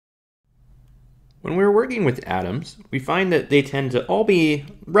When we're working with atoms, we find that they tend to all be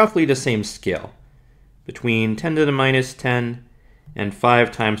roughly the same scale, between 10 to the minus 10 and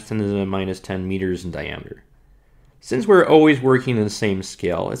 5 times 10 to the minus 10 meters in diameter. Since we're always working in the same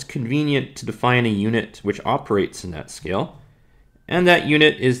scale, it's convenient to define a unit which operates in that scale, and that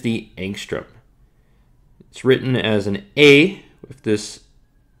unit is the angstrom. It's written as an A with this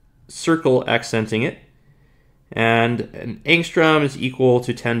circle accenting it, and an angstrom is equal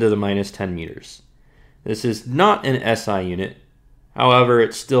to 10 to the minus 10 meters. This is not an SI unit, however,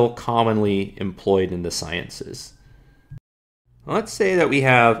 it's still commonly employed in the sciences. Let's say that we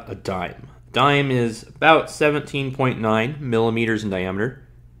have a dime. A dime is about 17.9 millimeters in diameter.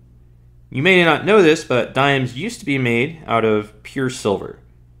 You may not know this, but dimes used to be made out of pure silver.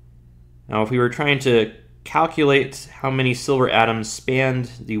 Now, if we were trying to calculate how many silver atoms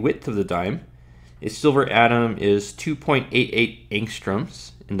spanned the width of the dime, a silver atom is 2.88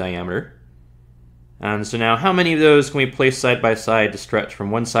 angstroms in diameter. And so now how many of those can we place side by side to stretch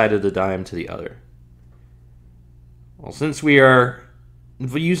from one side of the dime to the other? Well, since we are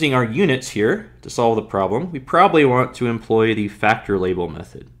using our units here to solve the problem, we probably want to employ the factor label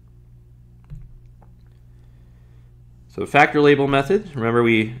method. So the factor label method, remember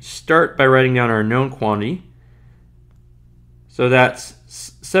we start by writing down our known quantity. So that's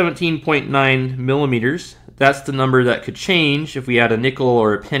 17.9 millimeters. That's the number that could change if we had a nickel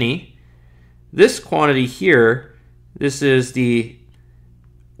or a penny. This quantity here, this is the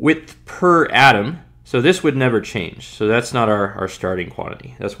width per atom, so this would never change. So that's not our starting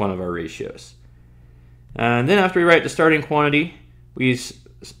quantity. That's one of our ratios. And then after we write the starting quantity, we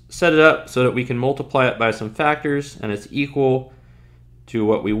set it up so that we can multiply it by some factors, and it's equal to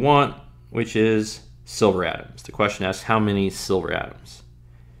what we want, which is silver atoms. The question asks how many silver atoms.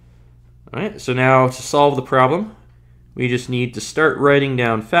 All right, so now to solve the problem, we just need to start writing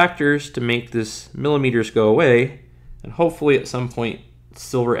down factors to make this millimeters go away, and hopefully at some point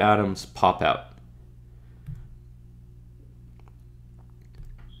silver atoms pop out.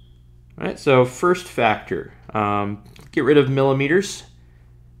 All right, so first factor, get rid of millimeters.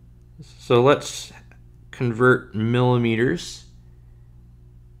 So let's convert millimeters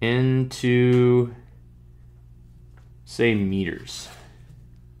into, say, meters.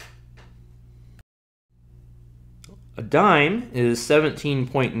 A dime is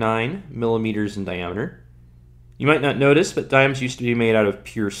 17.9 millimeters in diameter. You might not notice, but dimes used to be made out of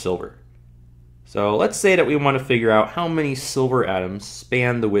pure silver. So let's say that we want to figure out how many silver atoms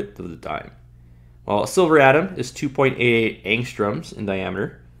span the width of the dime. Well, a silver atom is 2.88 angstroms in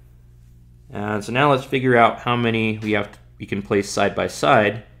diameter. And so now let's figure out how many we can place side by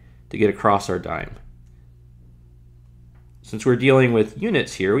side to get across our dime. Since we're dealing with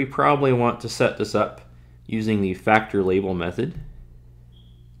units here, we probably want to set this up using the factor label method.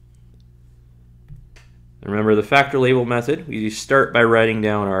 Remember the factor label method, we start by writing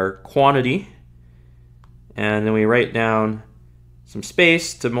down our quantity, and then we write down some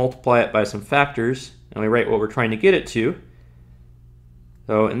space to multiply it by some factors, and we write what we're trying to get it to.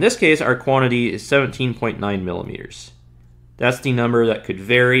 So in this case, our quantity is 17.9 millimeters. That's the number that could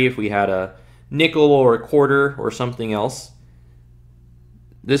vary if we had a nickel or a quarter or something else.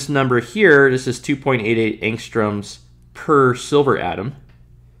 This number here, this is 2.88 angstroms per silver atom.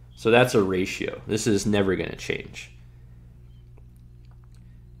 So that's a ratio. This is never going to change.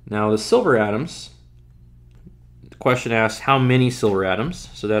 Now the silver atoms, the question asks how many silver atoms,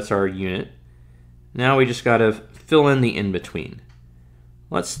 so that's our unit. Now we just got to fill in the in-between.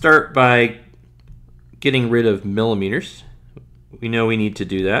 Let's start by getting rid of millimeters. We know we need to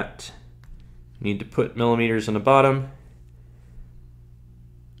do that. We need to put millimeters on the bottom.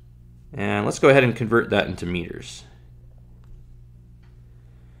 And let's go ahead and convert that into meters.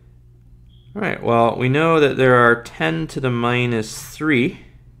 All right, well, we know that there are 10 to the minus 3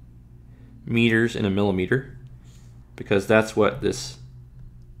 meters in a millimeter, because that's what this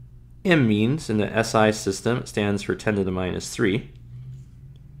M means in the SI system. It stands for 10 to the minus 3.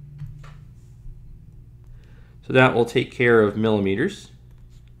 So that will take care of millimeters.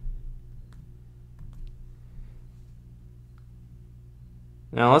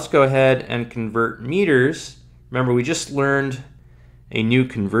 Now let's go ahead and convert meters. Remember, we just learned a new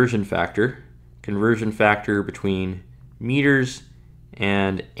conversion factor between meters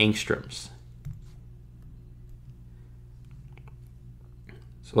and angstroms.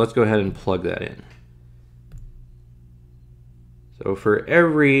 So let's go ahead and plug that in. So for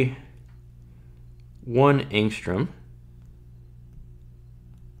every 1 angstrom,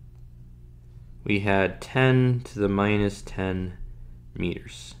 we had 10 to the minus 10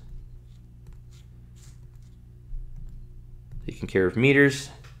 meters. Taking care of meters.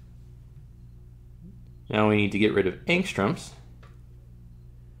 Now we need to get rid of angstroms.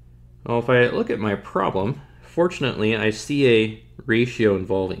 Well, if I look at my problem, fortunately I see a ratio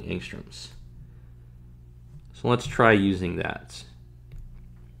involving angstroms. So let's try using that.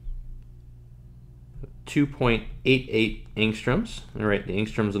 2.88 angstroms. All right, the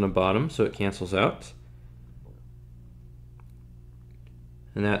angstroms on the bottom, so it cancels out.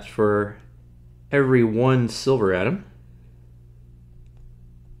 And that's for every 1 silver atom.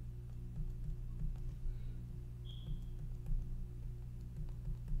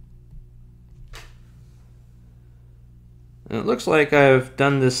 And it looks like I've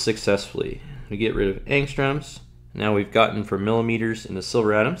done this successfully. We get rid of angstroms. Now we've gotten from millimeters into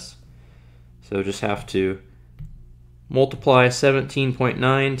silver atoms. So just have to multiply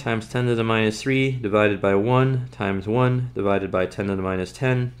 17.9 times 10 to the minus 3 divided by 1 times 1 divided by 10 to the minus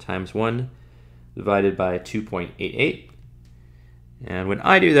 10 times 1 divided by 2.88. And when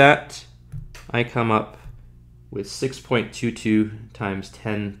I do that, I come up with 6.22 times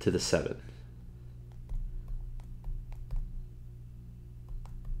 10 to the 7.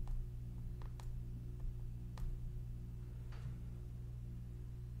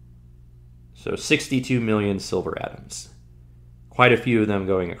 So 62 million silver atoms. Quite a few of them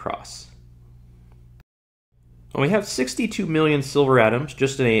going across. When we have 62 million silver atoms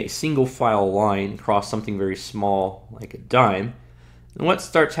just in a single file line across something very small like a dime, then what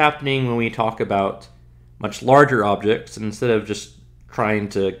starts happening when we talk about much larger objects, and instead of just trying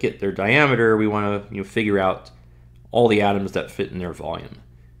to get their diameter, we want to figure out all the atoms that fit in their volume.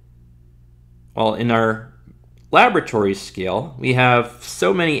 Well, in our laboratory scale, we have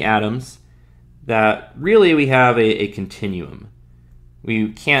so many atoms that really we have a continuum.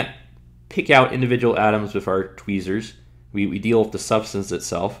 We can't pick out individual atoms with our tweezers. We deal with the substance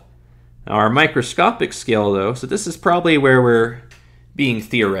itself. Now our microscopic scale though, so this is probably where we're being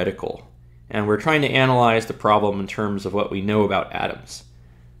theoretical, and we're trying to analyze the problem in terms of what we know about atoms.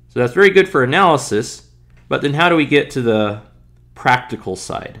 So that's very good for analysis, but then how do we get to the practical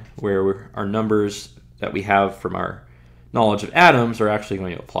side, where our numbers that we have from our knowledge of atoms are actually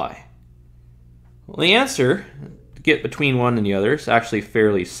going to apply? Well, the answer to get between one and the other is actually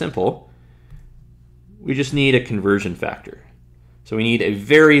fairly simple. We just need a conversion factor. So we need a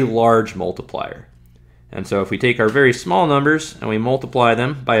very large multiplier. And so if we take our very small numbers and we multiply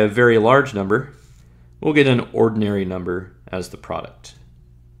them by a very large number, we'll get an ordinary number as the product.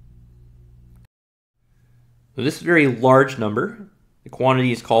 So this very large number, the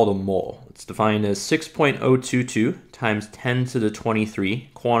quantity is called a mole. It's defined as 6.022 times 10 to the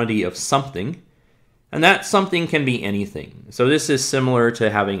 23 quantity of something. And that something can be anything. So this is similar to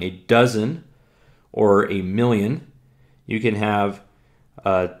having a dozen or a million. You can have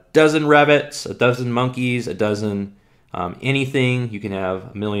a dozen rabbits, a dozen monkeys, a dozen anything. You can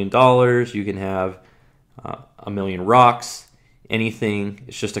have $1 million. You can have a million rocks, anything.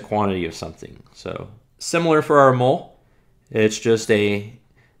 It's just a quantity of something. So similar for our mole. It's just a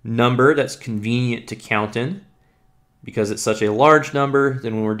number that's convenient to count in. Because it's such a large number,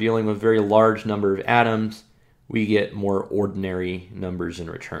 then when we're dealing with a very large number of atoms, we get more ordinary numbers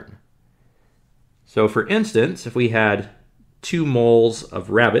in return. So for instance, if we had 2 moles of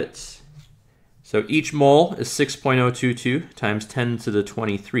rabbits, so each mole is 6.022 times 10 to the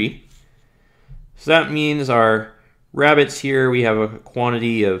 23. So that means our rabbits here, we have a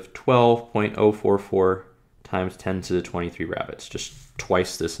quantity of 12.044 times 10 to the 23 rabbits, just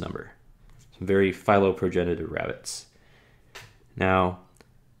twice this number. Some very philoprogenitive rabbits. Now,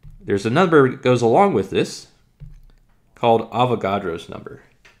 there's a number that goes along with this called Avogadro's number.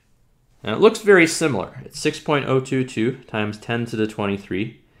 And it looks very similar. It's 6.022 times 10 to the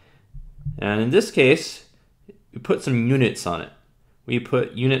 23. And in this case, we put some units on it. We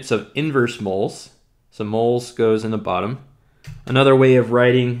put units of inverse moles. So moles goes in the bottom. Another way of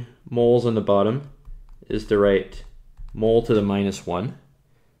writing moles on the bottom is to write mole to the minus 1.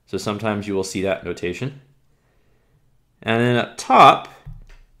 So sometimes you will see that notation. And then up top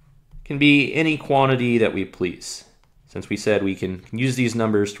can be any quantity that we please. Since we said we can use these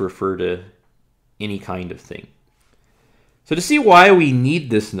numbers to refer to any kind of thing. So to see why we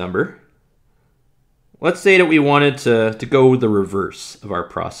need this number, let's say that we wanted to go the reverse of our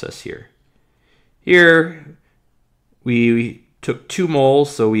process here. Here we took 2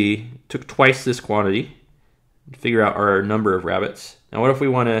 moles, so we took twice this quantity to figure out our number of rabbits. Now what if we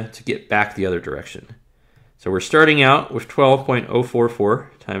wanted to get back the other direction? So we're starting out with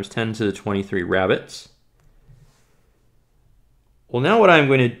 12.044 times 10 to the 23 rabbits. Well, now what I'm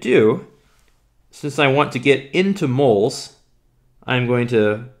going to do, since I want to get into moles, I'm going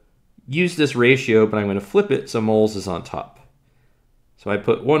to use this ratio, but I'm going to flip it so moles is on top. So I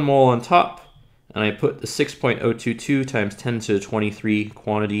put 1 mole on top, and I put the 6.022 times 10 to the 23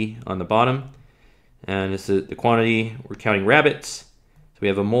 quantity on the bottom. And this is the quantity, we're counting rabbits. So we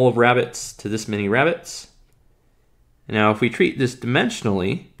have a mole of rabbits to this many rabbits. Now if we treat this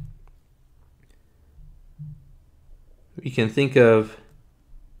dimensionally, we can think of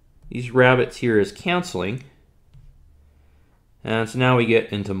these rabbits here as canceling. And so now we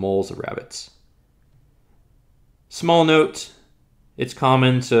get into moles of rabbits. Small note, it's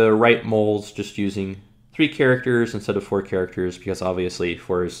common to write moles just using 3 characters instead of 4 characters because obviously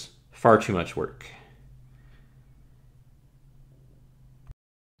 4 is far too much work.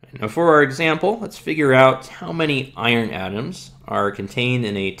 Now for our example, let's figure out how many iron atoms are contained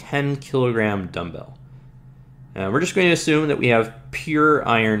in a 10 kilogram dumbbell. We're just going to assume that we have pure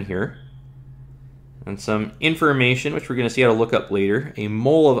iron here. And some information, which we're going to see how to look up later. A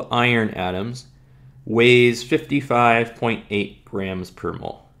mole of iron atoms weighs 55.8 grams per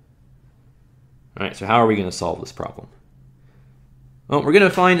mole. All right, so how are we going to solve this problem? Well, we're going to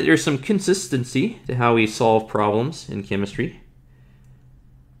find that there's some consistency to how we solve problems in chemistry.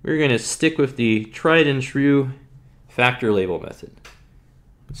 We're going to stick with the tried and true factor label method.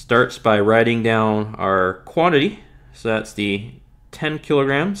 It starts by writing down our quantity, so that's the 10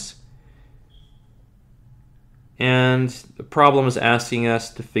 kilograms. And the problem is asking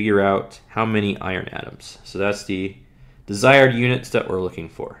us to figure out how many iron atoms. So that's the desired units that we're looking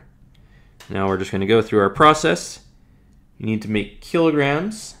for. Now we're just going to go through our process. You need to make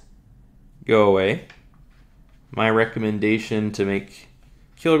kilograms go away. My recommendation to make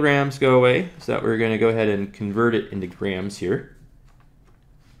kilograms go away is that we're going to go ahead and convert it into grams here.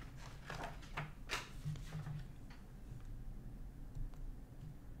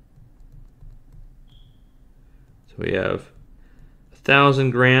 So we have 1,000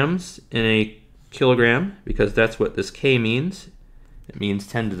 grams in a kilogram because that's what this K means. It means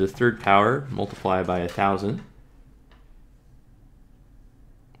 10 to the third power multiplied by 1,000.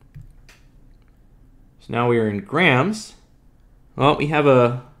 So now we are in grams. Well, we have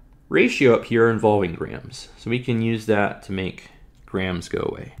a ratio up here involving grams, so we can use that to make grams go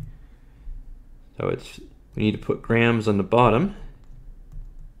away. So we need to put grams on the bottom.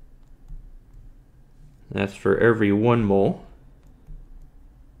 That's for every 1 mole.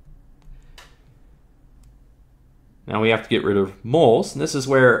 Now we have to get rid of moles, and this is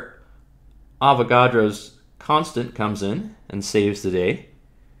where Avogadro's constant comes in and saves the day.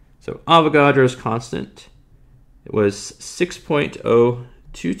 So Avogadro's constant, it was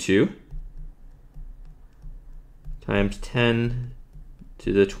 6.022 times 10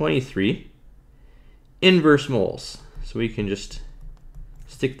 to the 23 inverse moles. So we can just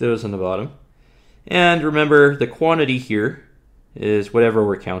stick those on the bottom. And remember, the quantity here is whatever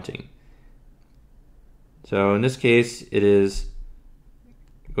we're counting. So in this case, it is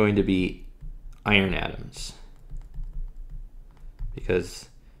going to be iron atoms, because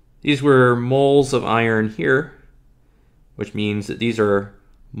these were moles of iron here, which means that these are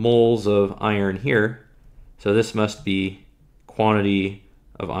moles of iron here. So this must be quantity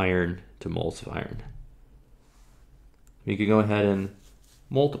of iron to moles of iron. We can go ahead and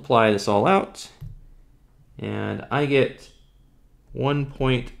multiply this all out, and I get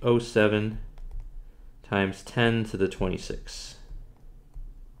 1.07 times 10 to the 26.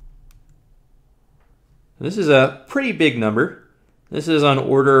 This is a pretty big number. This is on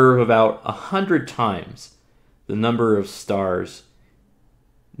order of about 100 times the number of stars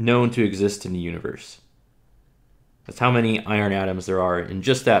known to exist in the universe. That's how many iron atoms there are in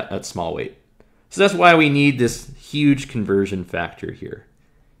just that small weight. So that's why we need this huge conversion factor here.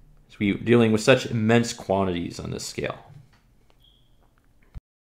 So we're dealing with such immense quantities on this scale.